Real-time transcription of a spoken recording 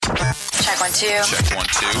Check 1 2. Check 1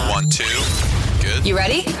 2 1 2. Good. You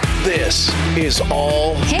ready? This is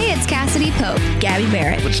all Hey, it's Cassidy Pope, Gabby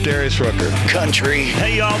Barrett. It's Darius Rucker. country.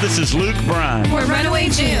 Hey, y'all, this is Luke Bryan. We're Runaway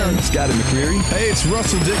June. Scotty McCreery. Hey, it's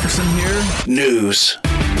Russell Dickerson here. News.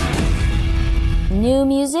 New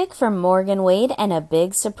music from Morgan Wade and a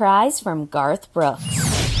big surprise from Garth Brooks.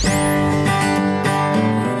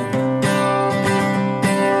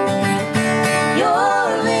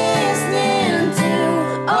 You're listening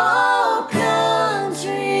to All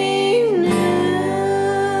Country News.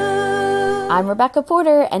 I'm Rebecca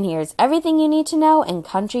Porter, and here's everything you need to know in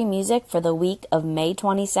country music for the week of May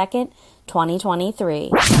 22nd,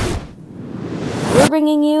 2023. We're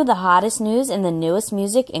bringing you the hottest news and the newest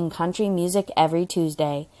music in country music every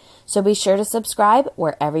Tuesday. So be sure to subscribe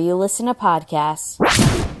wherever you listen to podcasts.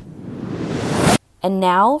 And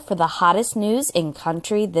now for the hottest news in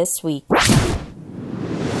country this week.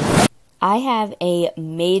 I have a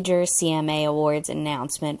major CMA Awards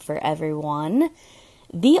announcement for everyone.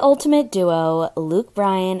 The Ultimate Duo, Luke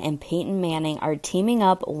Bryan and Peyton Manning, are teaming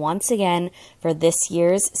up once again for this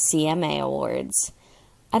year's CMA Awards.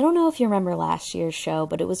 I don't know if you remember last year's show,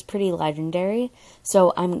 but it was pretty legendary,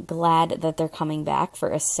 so I'm glad that they're coming back for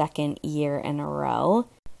a second year in a row.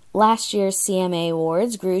 Last year's CMA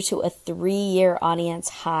Awards grew to a 3-year audience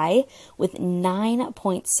high, with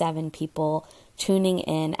 9.7 people tuning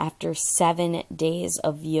in after 7 days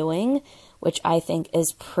of viewing, which I think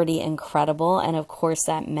is pretty incredible, and of course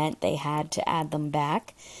that meant they had to add them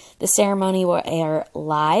back. The ceremony will air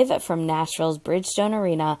live from Nashville's Bridgestone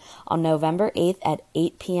Arena on November 8th at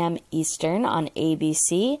 8 p.m. Eastern on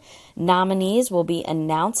ABC. Nominees will be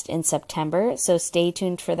announced in September, so stay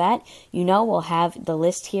tuned for that. You know we'll have the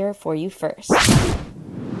list here for you first.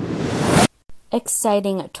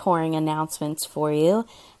 Exciting touring announcements for you.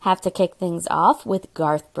 Have to kick things off with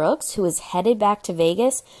Garth Brooks, who is headed back to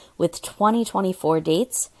Vegas with 2024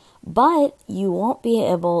 dates, but you won't be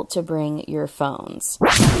able to bring your phones.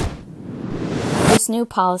 This new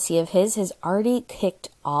policy of his has already kicked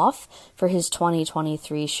off for his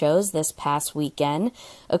 2023 shows this past weekend.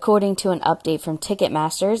 According to an update from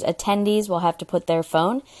Ticketmasters, attendees will have to put their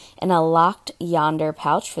phone in a locked Yonder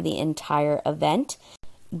pouch for the entire event.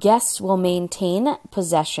 Guests will maintain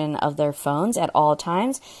possession of their phones at all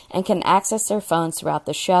times and can access their phones throughout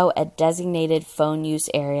the show at designated phone use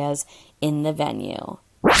areas in the venue.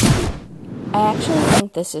 I actually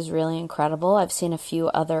think this is really incredible. I've seen a few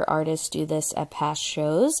other artists do this at past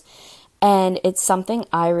shows, and it's something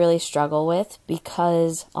I really struggle with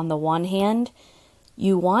because, on the one hand,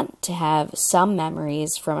 you want to have some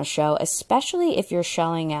memories from a show, especially if you're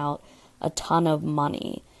shelling out a ton of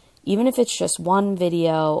money. Even if it's just one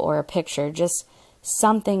video or a picture, just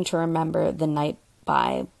something to remember the night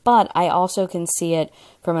by. But I also can see it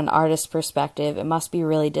from an artist's perspective. It must be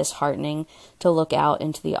really disheartening to look out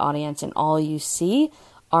into the audience and all you see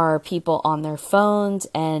are people on their phones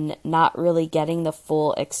and not really getting the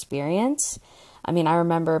full experience. I mean, I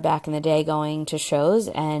remember back in the day going to shows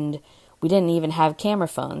and we didn't even have camera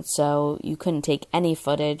phones, so you couldn't take any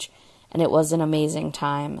footage. And it was an amazing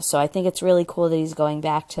time. So I think it's really cool that he's going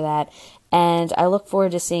back to that. And I look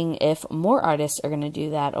forward to seeing if more artists are going to do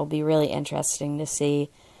that. It'll be really interesting to see.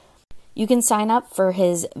 You can sign up for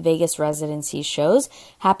his Vegas residency shows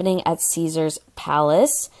happening at Caesars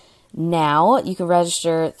Palace. Now, you can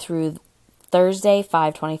register through Thursday,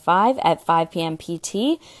 5/25 at 5 p.m.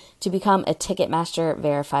 PT to become a Ticketmaster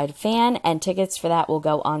verified fan. And tickets for that will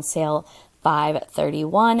go on sale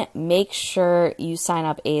 5/31. Make sure you sign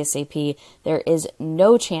up ASAP. There is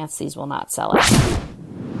no chance these will not sell out.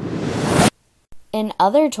 In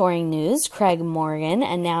other touring news, Craig Morgan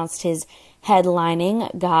announced his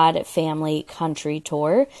headlining God Family Country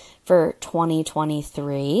Tour for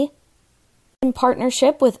 2023 in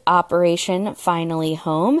partnership with Operation Finally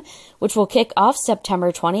Home, which will kick off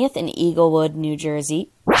September 20th in Eaglewood, New Jersey.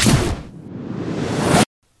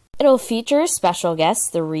 It'll feature special guests,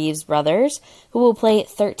 the Reeves Brothers, who will play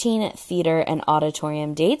 13 theater and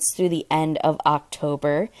auditorium dates through the end of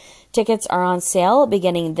October. Tickets are on sale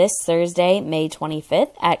beginning this Thursday, May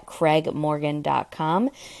 25th at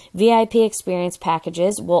craigmorgan.com. VIP experience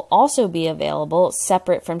packages will also be available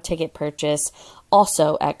separate from ticket purchase,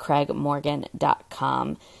 also at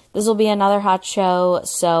craigmorgan.com. This will be another hot show,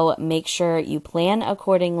 so make sure you plan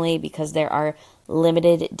accordingly because there are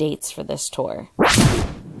limited dates for this tour.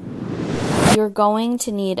 You're going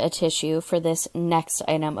to need a tissue for this next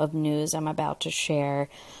item of news I'm about to share.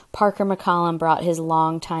 Parker McCollum brought his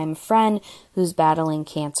longtime friend who's battling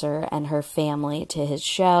cancer and her family to his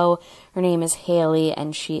show. Her name is Haley,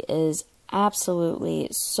 and she is absolutely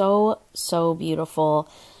so beautiful.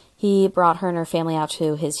 He brought her and her family out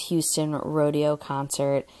to his Houston rodeo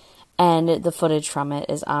concert, and the footage from it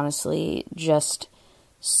is honestly just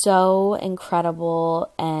so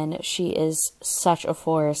incredible, and she is such a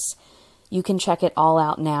force. You can check it all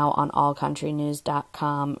out now on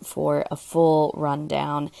allcountrynews.com for a full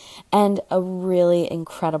rundown and a really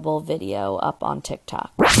incredible video up on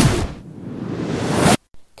TikTok.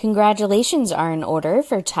 Congratulations are in order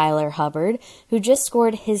for Tyler Hubbard, who just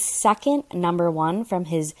scored his second #1 from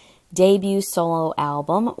his debut solo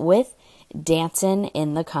album with Dancin'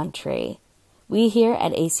 in the Country. We here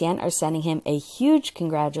at ACN are sending him a huge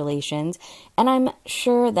congratulations, and I'm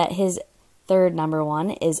sure that his third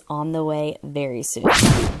 #1 is on the way very soon.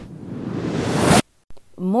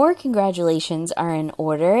 More congratulations are in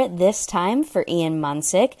order, this time for Ian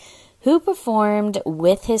Munsick, who performed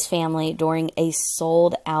with his family during a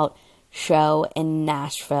sold-out show in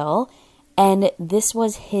Nashville. And this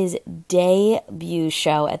was his debut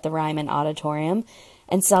show at the Ryman Auditorium.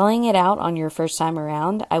 And selling it out on your first time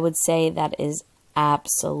around, I would say that is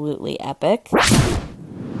absolutely epic.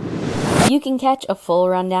 You can catch a full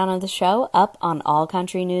rundown of the show up on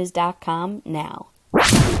allcountrynews.com now.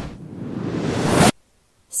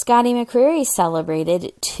 Scotty McCreery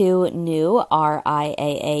celebrated 2 new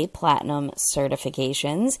RIAA Platinum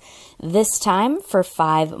certifications, this time for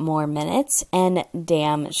 5 more minutes and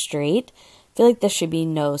damn straight. I feel like this should be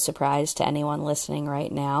no surprise to anyone listening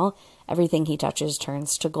right now. Everything he touches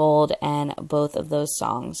turns to gold, and both of those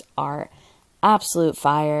songs are absolute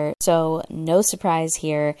fire. So no surprise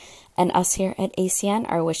here, and us here at ACN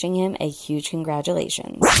are wishing him a huge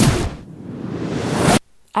congratulations.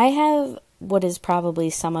 I have what is probably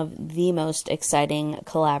some of the most exciting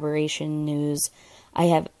collaboration news I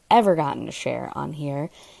have ever gotten to share on here,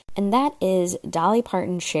 and that is Dolly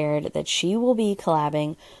Parton shared that she will be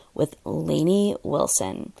collabing with Lainey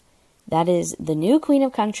Wilson. That is the new Queen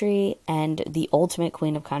of Country and the ultimate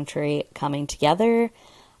Queen of Country coming together.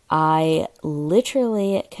 I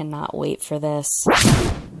literally cannot wait for this.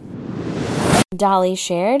 Dolly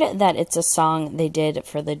shared that it's a song they did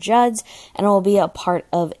for the Judds, and it will be a part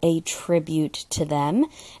of a tribute to them,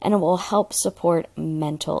 and it will help support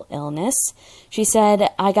mental illness. She said,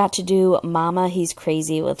 I got to do Mama He's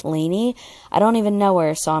Crazy with Lainey. I don't even know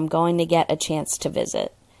her, so I'm going to get a chance to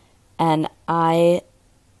visit. And I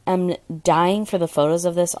am dying for the photos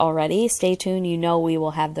of this already. Stay tuned. You know we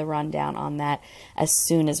will have the rundown on that as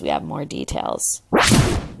soon as we have more details.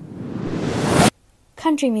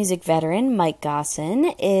 Country music veteran Mike Gosson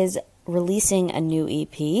is releasing a new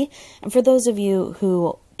EP. And for those of you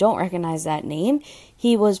who don't recognize that name,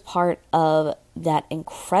 he was part of that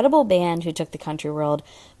incredible band who took the country world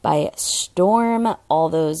by storm all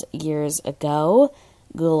those years ago,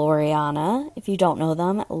 Gloriana. If you don't know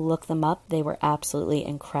them, look them up. They were absolutely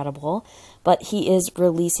incredible. But he is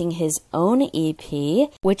releasing his own EP,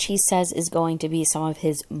 which he says is going to be some of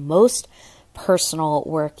his most personal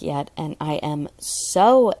work yet, and I am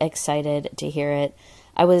so excited to hear it.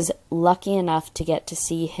 I was lucky enough to get to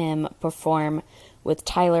see him perform with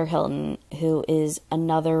Tyler Hilton, who is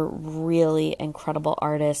another really incredible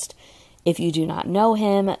artist. If you do not know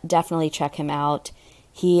him, definitely check him out.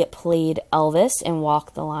 He played Elvis in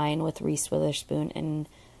Walk the Line with Reese Witherspoon, and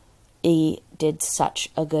he did such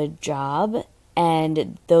a good job,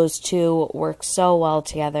 and those two work so well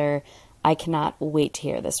together. I cannot wait to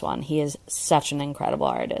hear this one. He is such an incredible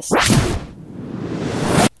artist.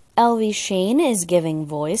 Elvie Shane is giving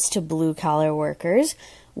voice to blue-collar workers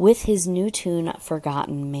with his new tune,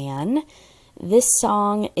 Forgotten Man. This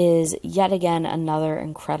song is yet again another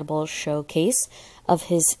incredible showcase of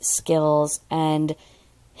his skills, and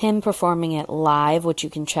him performing it live, which you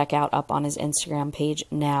can check out up on his Instagram page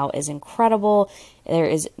now, is incredible. There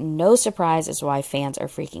is no surprise as to why fans are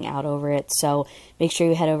freaking out over it, so make sure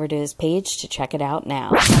you head over to his page to check it out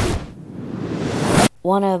now.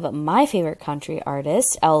 One of my favorite country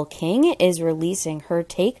artists, Elle King, is releasing her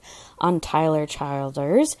take on Tyler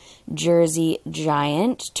Childers' Jersey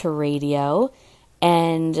Giant to radio,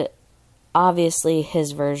 and obviously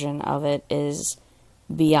his version of it is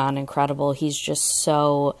beyond incredible. He's just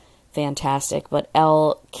so fantastic. But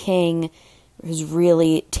Elle King has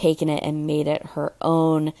really taken it and made it her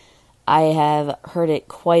own. I have heard it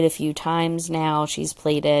quite a few times now. She's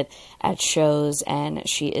played it at shows, and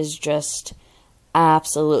she is just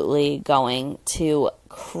absolutely going to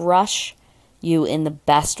crush you in the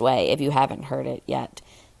best way if you haven't heard it yet.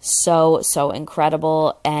 So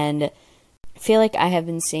incredible, and I feel like I have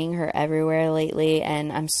been seeing her everywhere lately,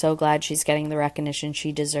 and I'm so glad she's getting the recognition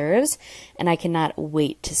she deserves, and I cannot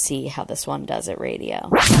wait to see how this one does at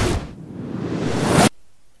radio.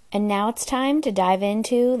 And now it's time to dive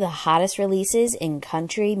into the hottest releases in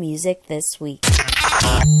country music this week.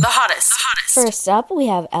 The hottest. First up, we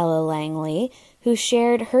have Ella Langley, who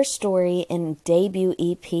shared her story in debut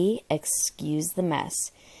EP, Excuse the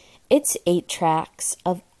Mess. It's 8 tracks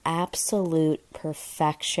of absolute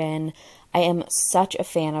perfection. I am such a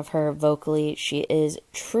fan of her vocally. She is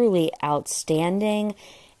truly outstanding,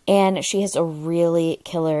 and she has a really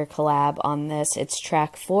killer collab on this. It's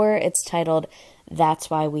track 4. It's titled That's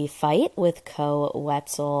Why We Fight with Co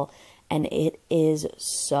Wetzel, and it is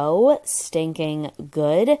so stinking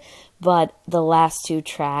good. But the last 2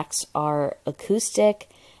 tracks are acoustic,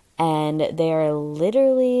 and they are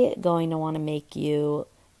literally going to want to make you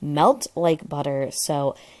melt like butter.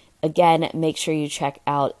 So again, make sure you check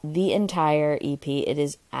out the entire EP. It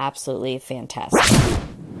is absolutely fantastic.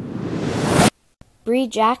 Bree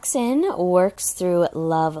Jackson works through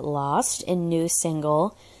Love Lost in new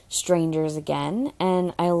single Strangers Again,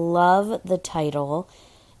 and I love the title.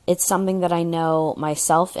 It's something that I know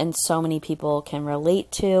myself and so many people can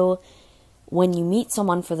relate to. When you meet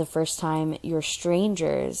someone for the first time, you're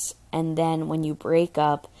strangers, and then when you break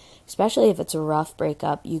up, especially if it's a rough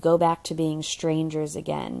breakup, you go back to being strangers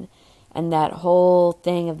again. And that whole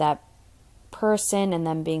thing of that person and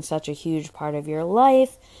them being such a huge part of your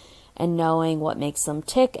life and knowing what makes them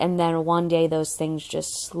tick, and then one day those things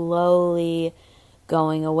just slowly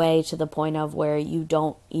going away to the point of where you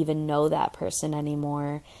don't even know that person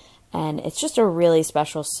anymore. And it's just a really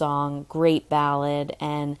special song, great ballad,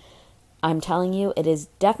 and I'm telling you, it is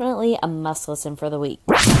definitely a must listen for the week.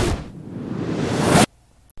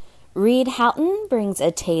 Reed Houghton brings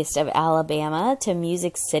a taste of Alabama to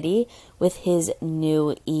Music City with his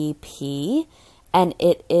new EP, and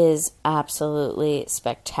it is absolutely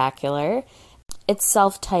spectacular. It's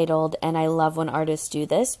self-titled, and I love when artists do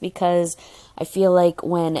this because I feel like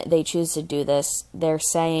when they choose to do this, they're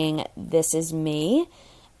saying, this is me,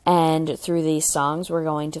 and through these songs, we're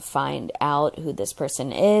going to find out who this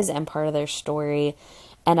person is and part of their story,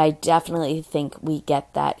 and I definitely think we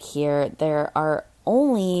get that here. There are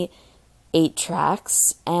only 8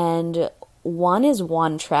 tracks, and one is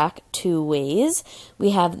 1 track 2 ways. We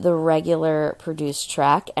have the regular produced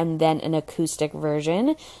track and then an acoustic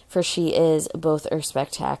version for She Is. Both are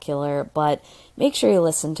spectacular, but make sure you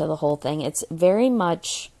listen to the whole thing. It's very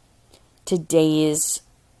much today's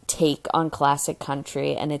take on classic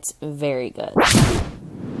country, and it's very good.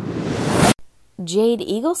 Jade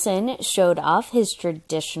Eagleson showed off his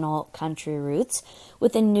traditional country roots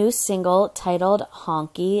with a new single titled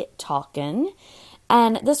Honky Talkin'.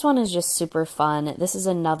 And this one is just super fun. This is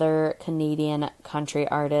another Canadian country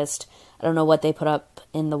artist. I don't know what they put up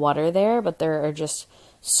in the water there, but there are just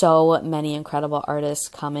so many incredible artists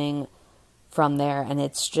coming from there. And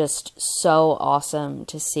it's just so awesome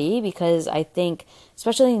to see because I think,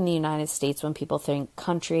 especially in the United States, when people think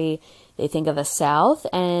country, they think of the South.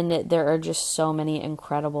 And there are just so many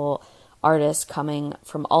incredible artists coming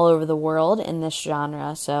from all over the world in this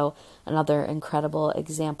genre, so another incredible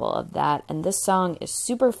example of that. And this song is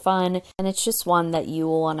super fun, and it's just one that you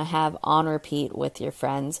will want to have on repeat with your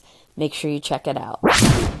friends. Make sure you check it out.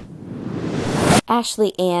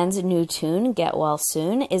 Ashley Ann's new tune, Get Well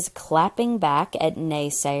Soon, is clapping back at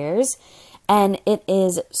naysayers, and it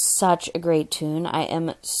is such a great tune. I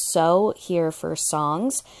am so here for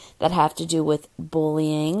songs that have to do with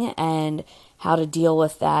bullying and how to deal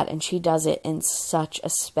with that, and she does it in such a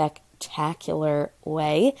spectacular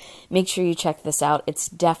way. Make sure you check this out. It's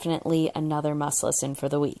definitely another must listen for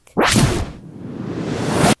the week.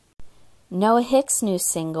 Noah Hicks' new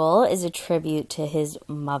single is a tribute to his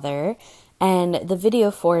mother, and the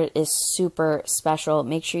video for it is super special.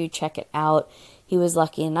 Make sure you check it out. He was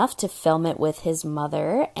lucky enough to film it with his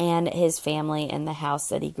mother and his family in the house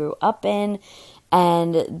that he grew up in.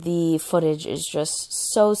 And the footage is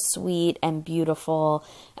just so sweet and beautiful.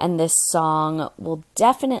 And this song will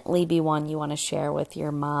definitely be one you want to share with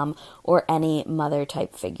your mom or any mother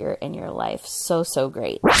type figure in your life. So, so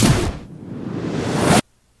great.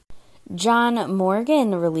 John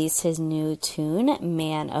Morgan released his new tune,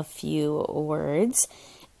 Man of Few Words.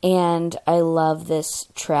 And I love this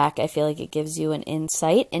track. I feel like it gives you an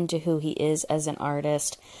insight into who he is as an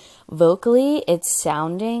artist. Vocally, it's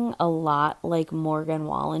sounding a lot like Morgan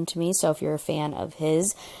Wallen to me, so if you're a fan of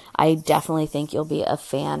his, I definitely think you'll be a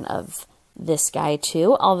fan of this guy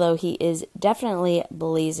too, although he is definitely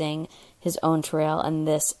blazing his own trail, and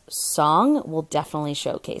this song will definitely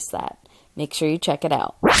showcase that. Make sure you check it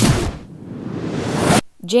out.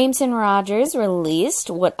 Jameson Rogers released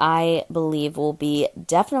what I believe will be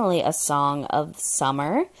definitely a song of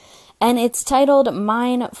summer, and it's titled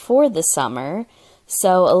Mine for the Summer.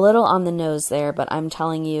 So a little on the nose there, but I'm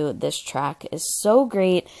telling you, this track is so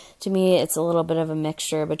great. To me, it's a little bit of a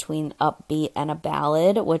mixture between upbeat and a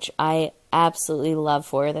ballad, which I absolutely love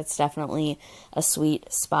for her. That's definitely a sweet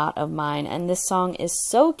spot of mine. And this song is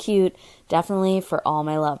so cute, definitely for all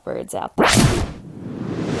my lovebirds out there.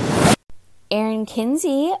 Erin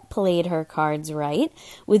Kinsey played her cards right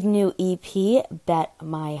with new EP, Bet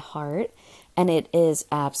My Heart, and it is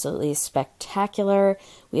absolutely spectacular.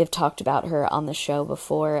 We have talked about her on the show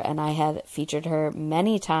before, and I have featured her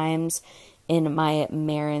many times in my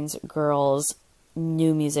Marin's Girls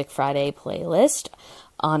New Music Friday playlist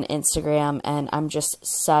on Instagram, and I'm just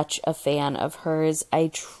such a fan of hers.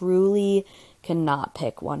 I truly cannot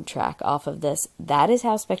pick one track off of this. That is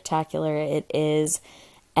how spectacular it is.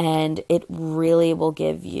 And it really will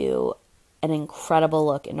give you an incredible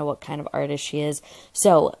look into what kind of artist she is.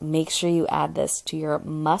 So make sure you add this to your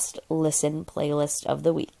must-listen playlist of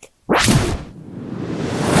the week.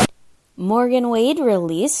 Morgan Wade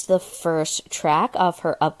released the first track of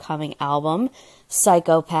her upcoming album,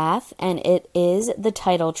 Psychopath, and it is the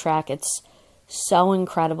title track. It's so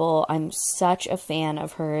incredible. I'm such a fan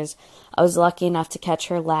of hers. I was lucky enough to catch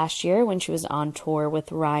her last year when she was on tour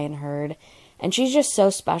with Ryan Hurd. And she's just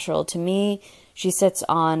so special. To me, she sits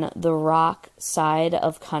on the rock side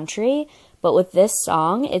of country, but with this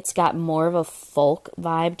song, it's got more of a folk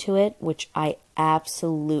vibe to it, which I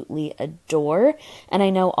absolutely adore. And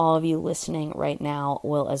I know all of you listening right now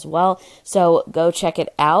will as well. So go check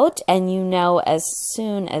it out. And you know, as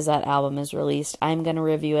soon as that album is released, I'm going to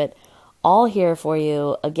review it all here for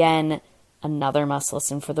you. Again, another must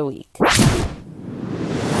listen for the week.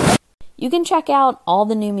 You can check out all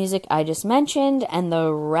the new music I just mentioned and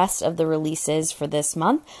the rest of the releases for this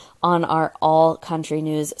month on our All Country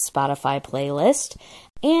News Spotify playlist.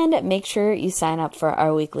 And make sure you sign up for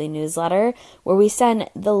our weekly newsletter where we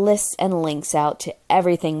send the lists and links out to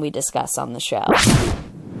everything we discuss on the show.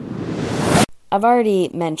 I've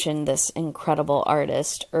already mentioned this incredible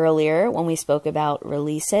artist earlier when we spoke about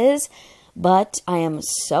releases, but I am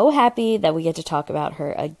so happy that we get to talk about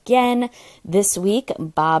her again. This week,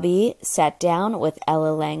 Bobby sat down with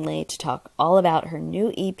Ella Langley to talk all about her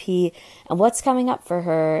new EP and what's coming up for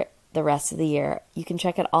her the rest of the year. You can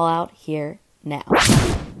check it all out here now.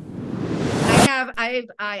 I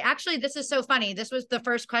actually, this is so funny. This was the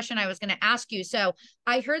first question I was going to ask you. So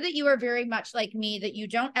I heard that you are very much like me, that you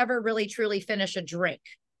don't ever really truly finish a drink.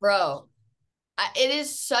 Bro. It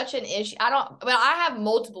is such an issue. I have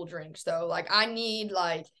multiple drinks though. Like I need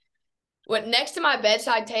next to my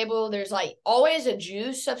bedside table, there's like always a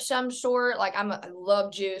juice of some sort. Like I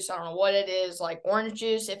love juice. I don't know what it is, like orange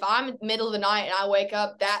juice. If I'm in the middle of the night and I wake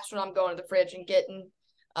up, that's when I'm going to the fridge and getting.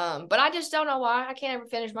 But I just don't know why I can't ever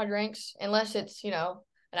finish my drinks unless it's,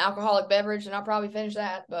 an alcoholic beverage, and I'll probably finish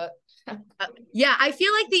that. But yeah, I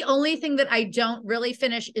feel like the only thing that I don't really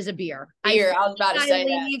finish is a beer. I was about to say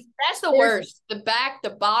that. That's the worst. The back,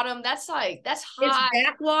 the bottom, that's hot. It's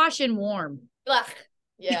backwash and warm. Ugh.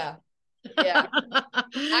 Yeah. Yeah.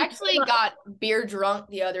 I actually got beer drunk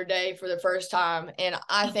the other day for the first time, and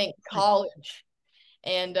I think college.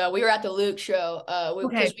 And we were at the Luke show.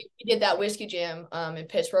 Because we did that whiskey jam in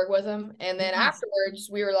Pittsburgh with him. And then afterwards,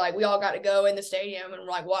 we were like, we all got to go in the stadium and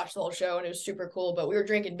watch the whole show, and it was super cool. But we were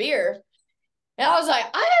drinking beer. And I was like,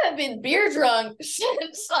 I haven't been beer drunk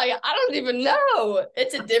since, I don't even know.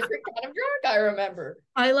 It's a different kind of drunk, I remember.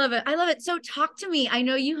 I love it. So talk to me. I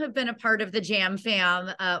know you have been a part of the Jam fam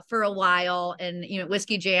for a while. And,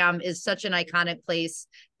 Whiskey Jam is such an iconic place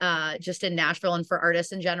just in Nashville and for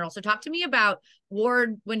artists in general. So talk to me about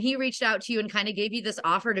Ward when he reached out to you and kind of gave you this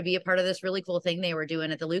offer to be a part of this really cool thing they were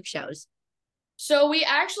doing at the Luke shows. So we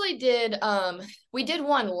actually did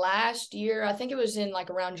one last year. I think it was in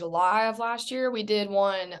around July of last year. We did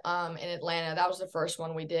one in Atlanta. That was the first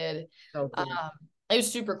one we did. Oh, cool. It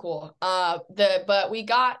was super cool. But we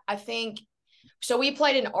got, I think, so we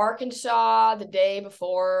played in Arkansas the day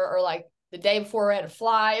before, or the day before we had to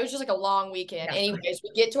fly. It was just a long weekend. Yeah. Anyways,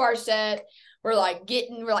 we get to our set. We're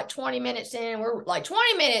 20 minutes in. We're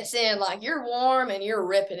 20 minutes in, you're warm and you're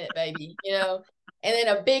ripping it, baby, And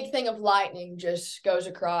then a big thing of lightning just goes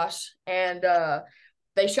across, and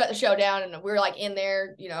they shut the show down, and we're in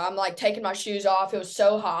there, I'm taking my shoes off. It was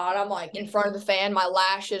so hot. I'm in front of the fan. My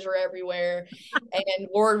lashes are everywhere. And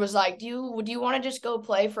Ward was like, do you want to just go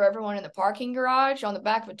play for everyone in the parking garage on the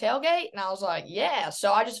back of a tailgate? And I was like, yeah.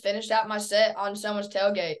 So I just finished out my set on someone's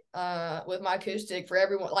tailgate with my acoustic for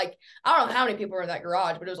everyone. I don't know how many people were in that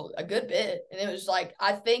garage, but it was a good bit. And it was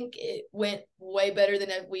I think it went way better than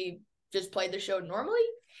if we just played the show normally.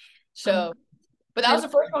 So but that was the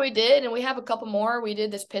first one we did, and we have a couple more. We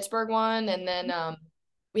did this Pittsburgh one, and then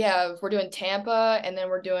we're doing Tampa, and then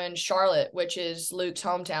we're doing Charlotte, which is Luke's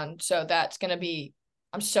hometown. So that's going to be,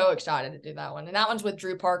 I'm so excited to do that one. And that one's with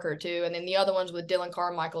Drew Parker too. And then the other one's with Dylan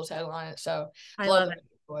Carmichael's headline it. So I love it.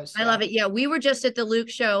 Boys, I love it. Yeah. We were just at the Luke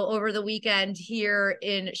show over the weekend here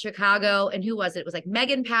in Chicago. And who was it? It was like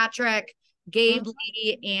Megan Patrick, Gabe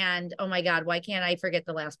Lee, and oh my God, why can't I forget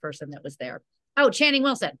the last person that was there? Oh, Channing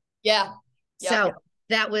Wilson. Yeah. So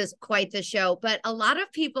that was quite the show. But a lot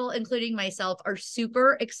of people, including myself, are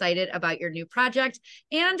super excited about your new project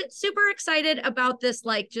and super excited about this,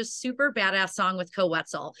 like, just super badass song with Co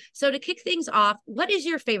Wetzel. So to kick things off, what is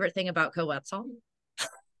your favorite thing about Co Wetzel?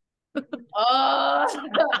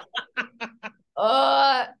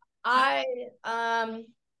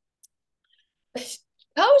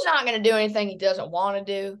 Co's not going to do anything he doesn't want to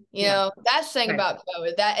do. You know, that's the thing about Co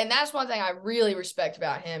is that, and that's one thing I really respect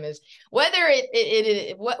about him is whether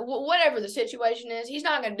whatever the situation is, he's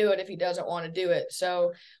not going to do it if he doesn't want to do it.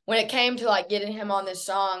 So when it came to like getting him on this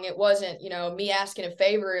song, it wasn't, you know, me asking a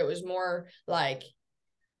favor. It was more like,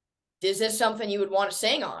 is this something you would want to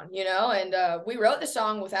sing on, you know? And we wrote the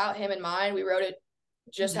song without him in mind. We wrote it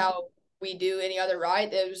just how we do any other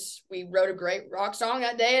right. We wrote a great rock song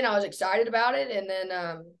that day, and I was excited about it. And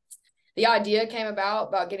then the idea came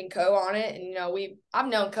about getting Co on it. And, you know, I've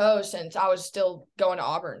known Co since I was still going to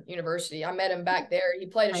Auburn University. I met him back there. He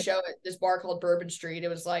played a show at this bar called Bourbon Street. It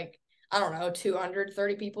was like, I don't know,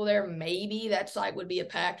 230 people there. Maybe that's like would be a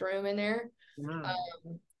packed room in there. Wow.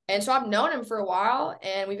 And so I've known him for a while,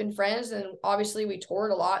 and we've been friends. And obviously we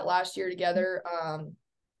toured a lot last year together.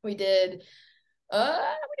 We did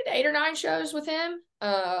 8 or 9 shows with him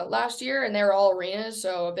last year, and they were all arenas,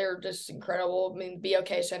 so they're just incredible. I mean,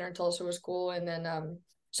 BOK Center in Tulsa was cool. And then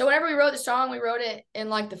so whenever we wrote the song, we wrote it in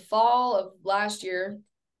like the fall of last year,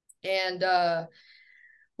 and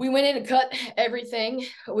we went in and cut everything.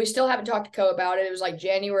 We still haven't talked to Co about it. It was like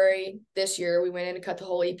January this year. We went in and cut the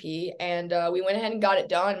whole EP, and we went ahead and got it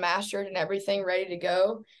done, mastered, and everything ready to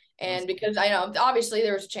go. And because I know, obviously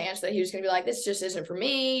there was a chance that he was going to be like, this just isn't for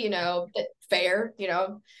me, you know, fair, you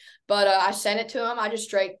know, but I sent it to him. I just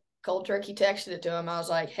straight cold turkey texted it to him. I was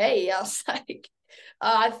like, hey, I was like,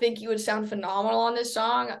 I think you would sound phenomenal on this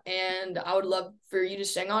song, and I would love for you to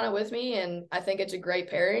sing on it with me. And I think it's a great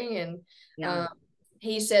pairing. And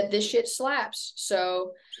he said, this shit slaps.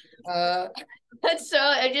 So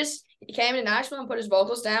he came to Nashville and put his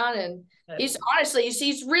vocals down, and he's honestly,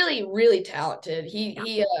 he's really, really talented.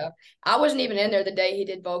 I wasn't even in there the day he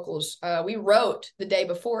did vocals. We wrote the day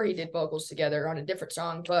before he did vocals together on a different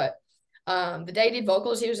song, but the day he did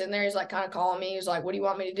vocals, he was in there. He's like kind of calling me. He's like, what do you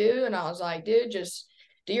want me to do? And I was like, dude, just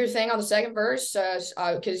do your thing on the second verse. Cause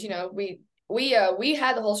you know, we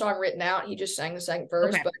had the whole song written out. He just sang the second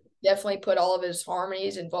verse, but definitely put all of his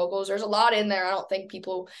harmonies and vocals. There's a lot in there I don't think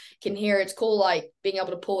people can hear. It's cool, like being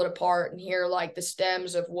able to pull it apart and hear like the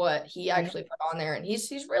stems of what he actually put on there. And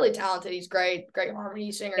he's really talented. He's great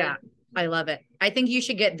harmony singer. Yeah, I love it. I think you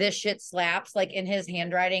should get this shit slaps like in his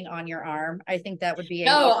handwriting on your arm. I think that would be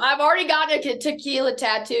I've already gotten a tequila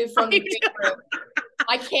tattoo from the room.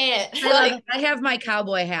 I can't. I have my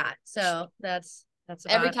cowboy hat, so that's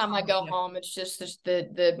every time I go home, it's just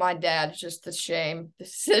my dad's just the shame.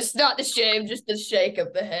 It's not the shame, just the shake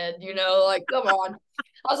of the head, you know, like, come on.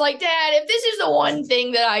 I was like, Dad, if this is the one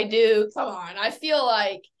thing that I do, come on. I feel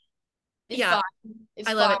like it's fine.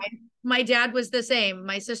 I love it. My dad was the same.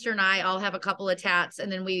 My sister and I all have a couple of tats, and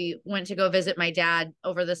then we went to go visit my dad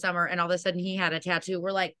over the summer, and all of a sudden he had a tattoo.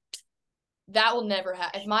 We're like, that will never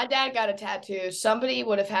happen. If my dad got a tattoo, somebody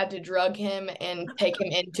would have had to drug him and take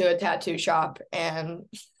him into a tattoo shop. And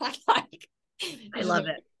I love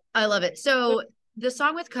it. I love it. So the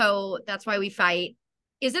song with Co, That's Why We Fight.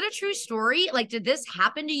 Is it a true story? Like, did this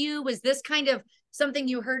happen to you? Was this kind of something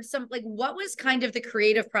you heard what was kind of the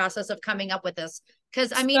creative process of coming up with this?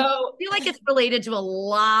 Because I mean, I feel like it's related to a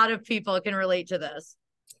lot of people can relate to this.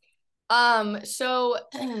 So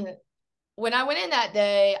when I went in that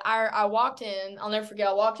day, I walked in. I'll never forget.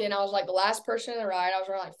 I walked in. I was like the last person in the ride. I was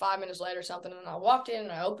around like 5 minutes late or something. And I walked in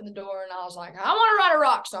and I opened the door and I was like, I want to write a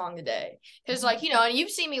rock song today. Because like, you know, and you've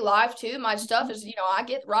seen me live too. My stuff is, you know, I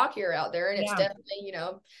get rockier out there. And it's definitely, you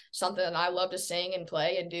know, something that I love to sing and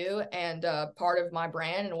play and do. And part of my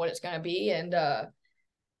brand and what it's going to be. And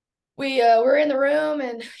we were in the room.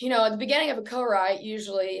 And, you know, at the beginning of a co-write,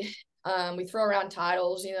 usually we throw around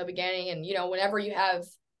titles, you know, beginning. And, you know, whenever you have,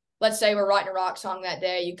 let's say we're writing a rock song that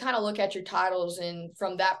day, you kind of look at your titles and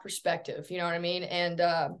from that perspective, you know what I mean? And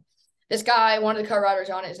this guy, one of the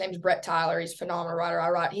co-writers on it, his name's Brett Tyler. He's a phenomenal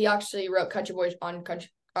writer. He actually wrote Country Boys on Country.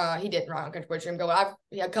 He didn't write on Country Boys Dream Go, but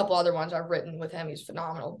he had a couple other ones I've written with him. He's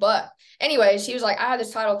phenomenal. But anyways, he was like, I have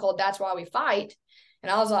this title called That's Why We Fight.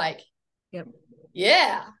 And I was like, Yep.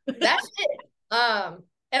 yeah, that's it.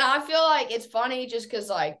 And I feel like it's funny just because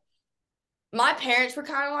like my parents were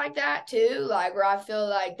kind of like that too, like where I feel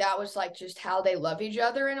like that was like just how they love each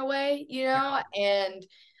other in a way, you know, and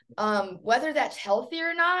whether that's healthy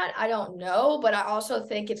or not, I don't know. But I also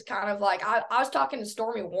think it's kind of like I was talking to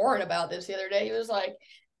Stormy Warren about this the other day. He was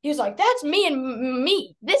like, that's me and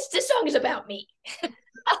me. This song is about me.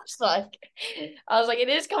 I was like, it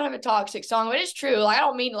is kind of a toxic song, but it's true. Like, I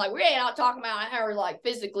don't mean like we ain't out talking about how we're like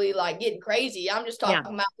physically like getting crazy. I'm just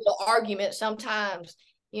talking about little arguments sometimes,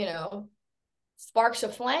 you know, sparks a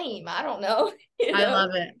flame. I don't know. You know? I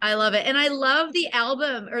love it. I love it. And I love the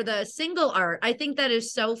album or the single art. I think that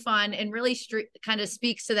is so fun and really kind of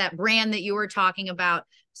speaks to that brand that you were talking about.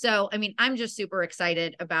 So, I mean, I'm just super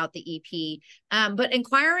excited about the EP. But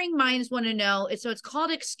inquiring minds want to know, so it's called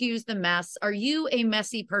Excuse the Mess. Are you a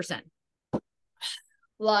messy person?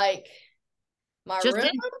 Like my Just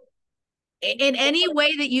room? In any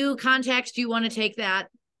way that you context, you want to take that.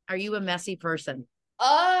 Are you a messy person?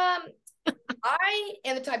 I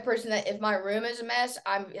am the type of person that if my room is a mess,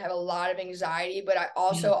 I have a lot of anxiety, but I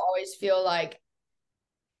also always feel like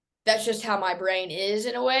that's just how my brain is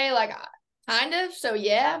in a way, like kind of. So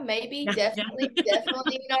yeah, maybe, definitely,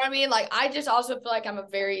 definitely. You know what I mean? Like I just also feel like I'm a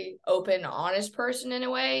very open, honest person in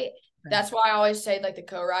a way. That's why I always say like the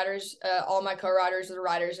co-writers, all my co-writers or the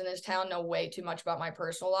writers in this town know way too much about my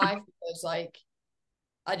personal life because like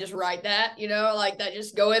I just write that, you know, like that,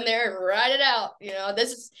 just go in there and write it out. You know,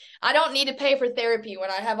 I don't need to pay for therapy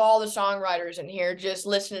when I have all the songwriters in here just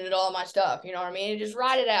listening to all my stuff. You know what I mean? Just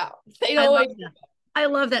write it out. They know. I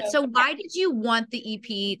love that. So why did you want the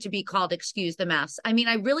EP to be called Excuse the Mess? I mean,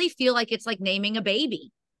 I really feel like it's like naming a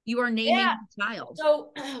baby. You are naming a child.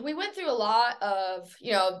 So we went through a lot of,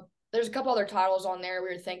 you know, there's a couple other titles on there we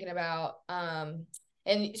were thinking about.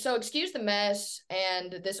 And so Excuse the Mess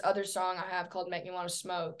and this other song I have called Make Me Want to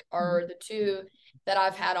Smoke are the two that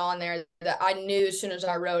I've had on there that I knew as soon as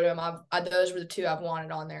I wrote them. Those were the two I've wanted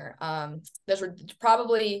on there. Those were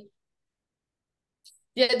probably,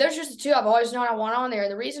 there's just the two I've always known I want on there.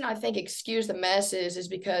 And the reason I think Excuse the Mess is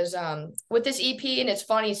because with this EP, and it's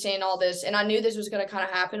funny seeing all this, and I knew this was going to kind of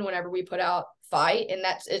happen whenever we put out Fight. And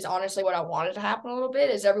it's honestly what I wanted to happen a little bit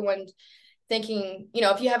is everyone thinking, you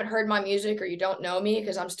know, if you haven't heard my music or you don't know me,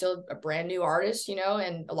 because I'm still a brand new artist, you know,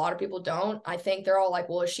 and a lot of people don't, I think they're all like,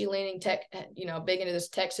 well, is she leaning big into this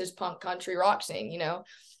Texas punk country rock scene, you know?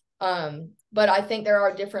 But I think there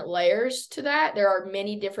are different layers to that. There are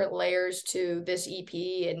many different layers to this EP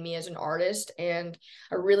and me as an artist. And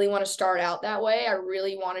I really want to start out that way. I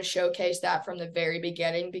really want to showcase that from the very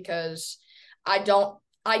beginning because I don't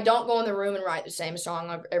go in the room and write the same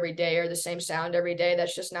song every day or the same sound every day.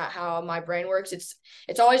 That's just not how my brain works.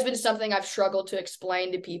 It's always been something I've struggled to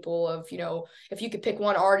explain to people of, you know, if you could pick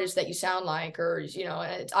one artist that you sound like, or, you know,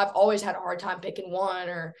 I've always had a hard time picking one,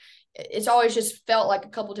 or it's always just felt like a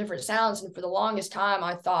couple different sounds. And for the longest time,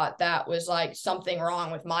 I thought that was like something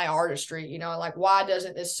wrong with my artistry, you know, like why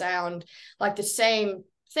doesn't this sound like the same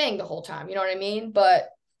thing the whole time? You know what I mean? But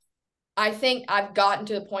I think I've gotten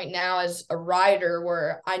to the point now as a writer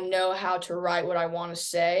where I know how to write what I want to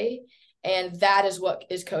say. And that is what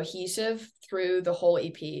is cohesive through the whole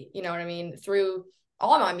EP. You know what I mean? Through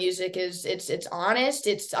all my music it's honest.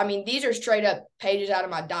 I mean, these are straight up pages out of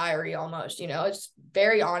my diary almost, you know, it's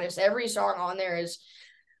very honest. Every song on there is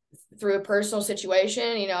through a personal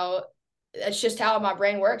situation, you know, it's just how my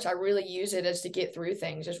brain works. I really use it as to get through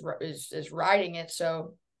things, as writing it.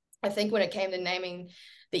 So I think when it came to naming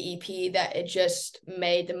the EP, that it just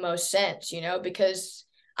made the most sense, you know, because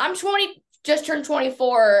I'm 20, just turned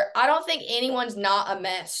 24. I don't think anyone's not a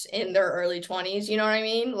mess in their early 20s. You know what I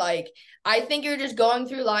mean? Like, I think you're just going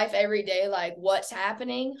through life every day. Like, what's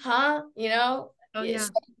happening? Huh? You know? Oh, yeah.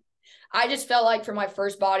 So I just felt like for my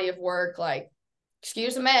first body of work, like,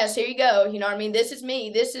 excuse the mess. Here you go. You know what I mean? This is me.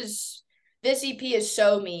 This EP is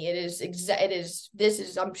so me.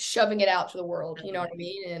 I'm shoving it out to the world. You know what I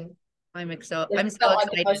mean? And I'm so excited.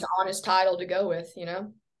 Like the most honest title to go with, you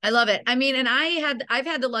know? I love it. I mean, and I've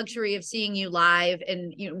had the luxury of seeing you live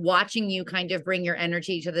and watching you kind of bring your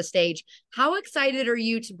energy to the stage. How excited are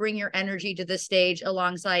you to bring your energy to the stage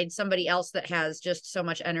alongside somebody else that has just so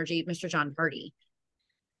much energy, Mr. John Party?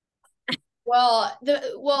 Well,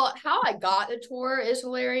 how I got the tour is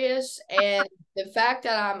hilarious. And the fact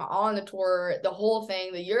that I'm on the tour, the whole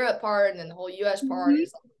thing, the Europe part and then the whole US part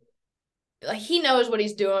is like he knows what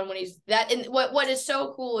he's doing when he's that. And what is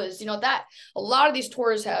so cool is, you know, that a lot of these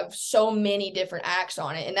tours have so many different acts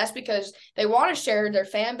on it. And that's because they want to share their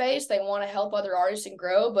fan base. They want to help other artists and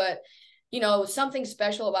grow. But, you know, something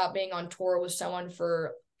special about being on tour with someone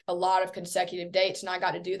for a lot of consecutive dates, and I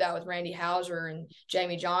got to do that with Randy Houser and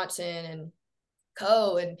Jamie Johnson and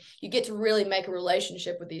and you get to really make a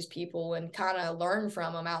relationship with these people and kind of learn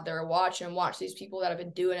from them out there, watch these people that have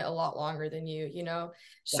been doing it a lot longer than you know.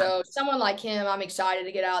 So someone like him, I'm excited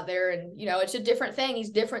to get out there, and it's a different thing.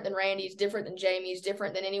 He's different than Randy, he's different than Jamie, he's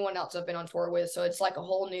different than anyone else I've been on tour with. So it's like a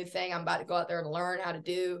whole new thing I'm about to go out there and learn how to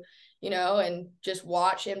do, and just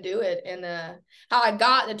watch him do it. And how I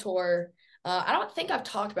got the tour, I don't think I've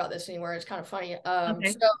talked about this anywhere. It's kind of funny.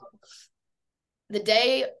 So the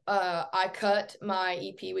day I cut my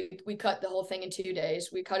EP, we cut the whole thing in 2 days.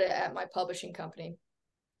 We cut it at my publishing company,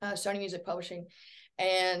 Sony Music Publishing.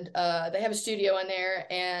 And they have a studio in there.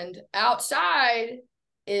 And outside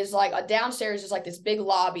is like downstairs is like this big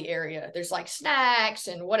lobby area. There's like snacks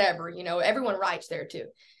and whatever, everyone writes there too.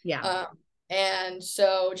 Yeah. And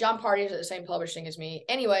so John Party is at the same publishing as me.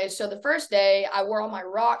 Anyway, so the first day I wore all my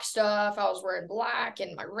rock stuff. I was wearing black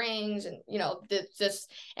and my rings and,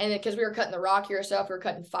 and because we were cutting the rockier stuff, we were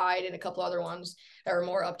cutting Fight and a couple other ones that were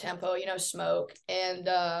more up tempo, Smoke. And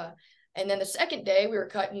then the second day we were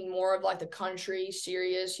cutting more of like the country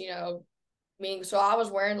serious, meaning, so I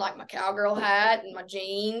was wearing like my cowgirl hat and my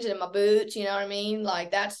jeans and my boots, you know what I mean?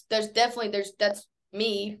 Like that's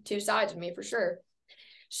me, two sides of me for sure.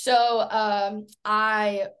 So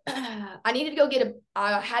I needed to go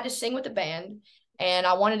I had to sing with the band, and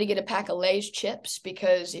I wanted to get a pack of Lay's chips,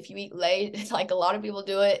 because if you eat Lay's, like a lot of people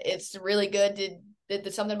do it, it's really good.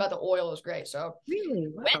 Something about the oil is great. So really?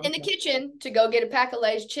 Wow. Went in the kitchen to go get a pack of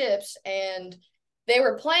Lay's chips, and they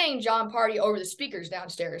were playing John Party over the speakers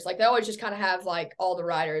downstairs. Like they always just kind of have like all the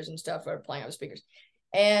writers and stuff are playing on the speakers.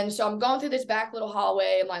 And so I'm going through this back little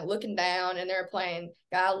hallway. I'm like looking down, and they're playing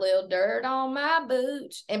 "Got a Little Dirt on My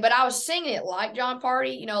Boots." But I was singing it like John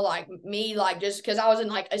Party, like me, like just because I was in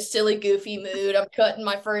like a silly, goofy mood. I'm cutting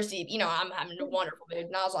my first EP, I'm having a wonderful mood.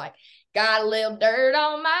 And I was like, "Got a little dirt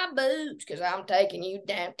on my boots because I'm taking you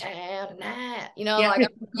downtown tonight." Like I'm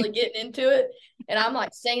really getting into it. And I'm like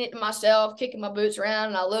singing it to myself, kicking my boots around.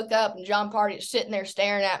 And I look up, and John Party is sitting there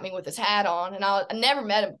staring at me with his hat on. And I never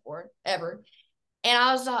met him before, ever. And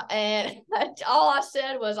I was, and all I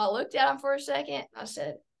said was, I looked at him for a second. I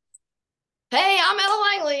said, "Hey, I'm Ella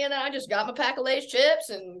Langley." And then I just got my pack of Lay's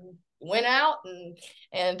chips and went out.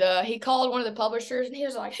 And he called one of the publishers, and he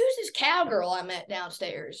was like, "Who's this cowgirl I met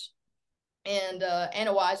downstairs?" And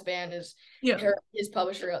Anna Weisband is his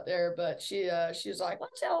publisher out there, but she was like,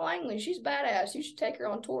 "What's Ella Langley? She's badass. You should take her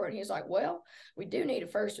on tour." And he's like, "Well, we do need a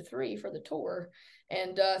first of 3 for the tour."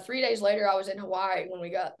 And 3 days later, I was in Hawaii when we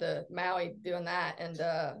got the Maui doing that, and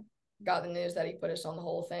got the news that he put us on the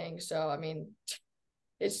whole thing. So, I mean,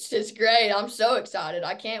 it's just great. I'm so excited.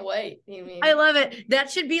 I can't wait. I love it. That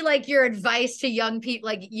should be like your advice to young people,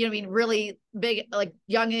 like, really big, like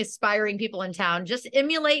young, aspiring people in town. Just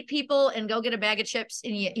emulate people and go get a bag of chips,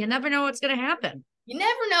 and you never know what's going to happen. You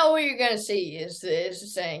never know what you're going to see is the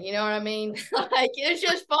saying, you know what I mean? Like, it's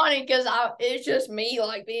just funny because it's just me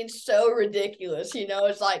like being so ridiculous,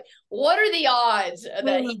 it's like, what are the odds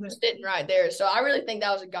that he's sitting right there? So I really think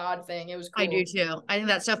that was a God thing. It was cool. I do too. I think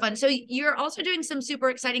that's so fun. So you're also doing some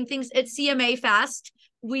super exciting things at CMA Fest.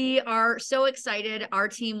 We are so excited. Our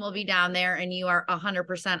team will be down there, and you are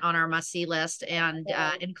 100% on our must-see list and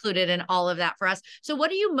included in all of that for us. So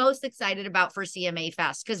what are you most excited about for CMA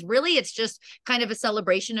Fest? Because really it's just kind of a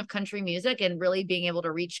celebration of country music and really being able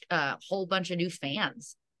to reach a whole bunch of new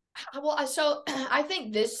fans. Well, so I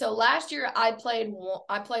think last year I played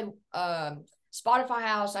Spotify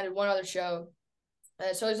House. I did one other show.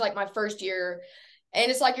 So it was like my first year. And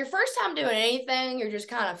it's like your first time doing anything, you're just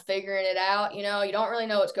kind of figuring it out. You don't really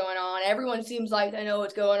know what's going on. Everyone seems like they know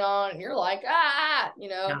what's going on. And you're like, Yeah.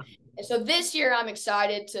 And so this year I'm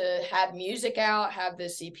excited to have music out, have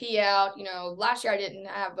this EP out. Last year I didn't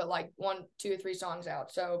have but like 1, 2, or 3 songs out.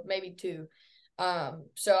 So maybe 2.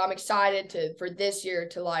 So I'm excited for this year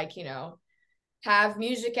to have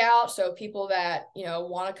music out. So people that,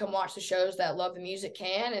 want to come watch the shows that love the music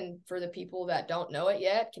can, and for the people that don't know it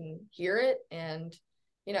yet can hear it. And,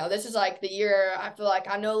 this is like the year I feel like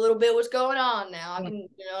I know a little bit what's going on now. I can,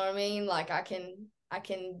 you know what I mean? Like I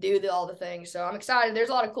can do all the things. So I'm excited. There's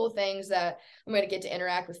a lot of cool things that I'm going to get to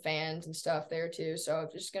interact with fans and stuff there too. So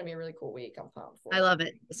it's just going to be a really cool week. I'm pumped for it. I love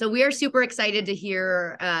it. So we are super excited to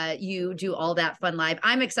hear you do all that fun live.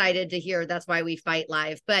 I'm excited to hear That's Why We Fight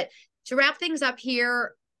live. But to wrap things up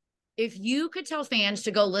here, if you could tell fans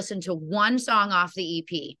to go listen to one song off the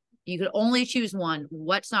EP, you could only choose one,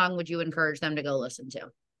 what song would you encourage them to go listen to?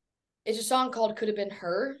 It's a song called Could Have Been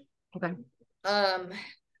Her. Okay.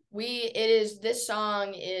 This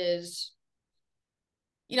song is,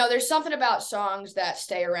 there's something about songs that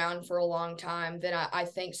stay around for a long time. Then I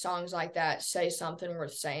think songs like that say something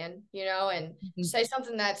worth saying, and say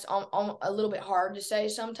something that's a little bit hard to say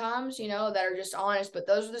sometimes, that are just honest. But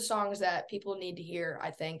those are the songs that people need to hear.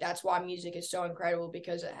 I think that's why music is so incredible,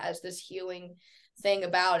 because it has this healing thing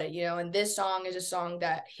about it, and this song is a song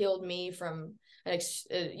that healed me from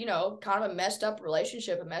kind of a messed up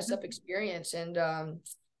relationship, a messed up experience. And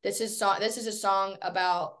this is a song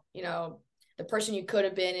about, the person you could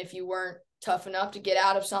have been if you weren't tough enough to get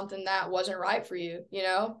out of something that wasn't right for you,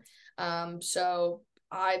 So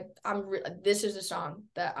this is a song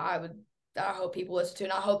that I hope people listen to,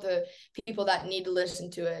 and I hope the people that need to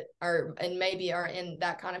listen to it and maybe are in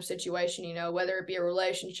that kind of situation, whether it be a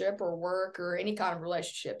relationship or work or any kind of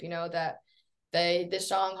relationship, that this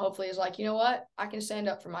song hopefully is like, you know what, I can stand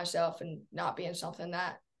up for myself and not be in something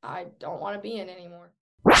that I don't want to be in anymore.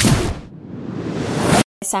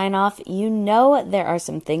 Sign off, there are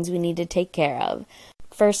some things we need to take care of.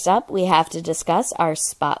 First up, we have to discuss our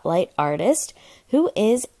spotlight artist, who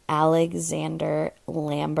is Alexander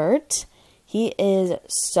Lambert. He is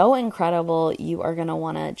so incredible. You are going to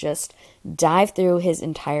want to just dive through his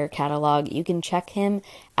entire catalog. You can check him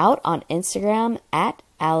out on Instagram at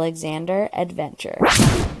Alexander Adventure.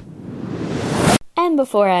 And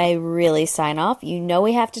before I really sign off,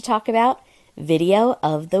 we have to talk about Video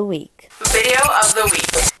of the Week. Video of the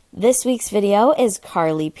Week. This week's video is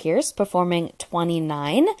Carly Pearce performing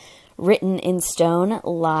 29, Written in Stone,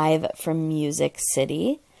 live from Music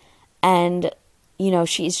City. And,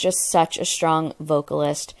 she's just such a strong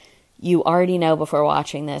vocalist. You already know before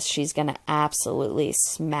watching this, she's going to absolutely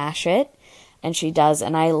smash it. And she does.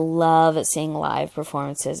 And I love seeing live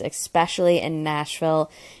performances, especially in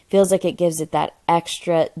Nashville. Feels like it gives it that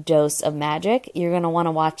extra dose of magic. You're going to want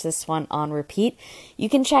to watch this one on repeat. You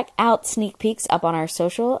can check out sneak peeks up on our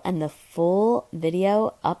social and the full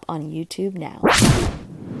video up on YouTube now.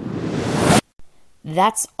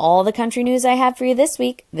 That's all the country news I have for you this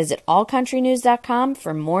week. Visit allcountrynews.com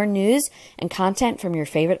for more news and content from your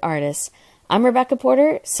favorite artists. I'm Rebecca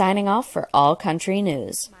Porter, signing off for All Country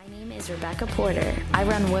News. My name is Rebecca Porter. I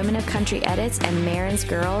run Women of Country Edits and Marin's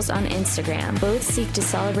Girls on Instagram. Both seek to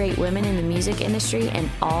celebrate women in the music industry and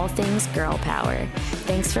all things girl power.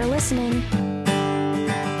 Thanks for listening.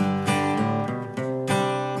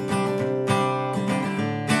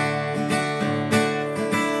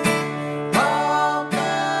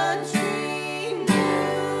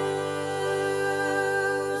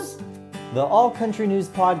 The All Country News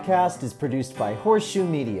podcast is produced by Horseshoe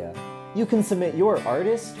Media. You can submit your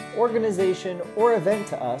artist, organization, or event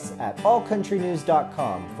to us at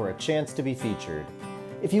allcountrynews.com for a chance to be featured.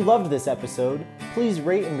 If you loved this episode, please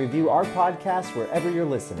rate and review our podcast wherever you're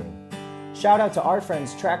listening. Shout out to our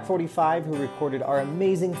friends Track 45 who recorded our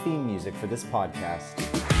amazing theme music for this podcast.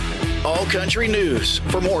 All Country News.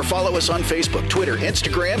 For more, follow us on Facebook, Twitter,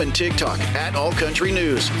 Instagram, and TikTok at All Country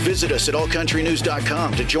News. Visit us at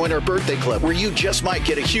allcountrynews.com to join our birthday club, where you just might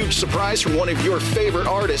get a huge surprise from one of your favorite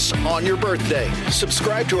artists on your birthday.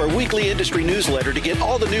 Subscribe to our weekly industry newsletter to get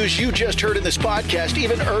all the news you just heard in this podcast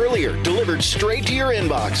even earlier, delivered straight to your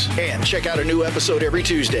inbox. And check out a new episode every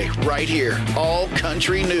Tuesday, right here. All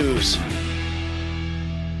Country News.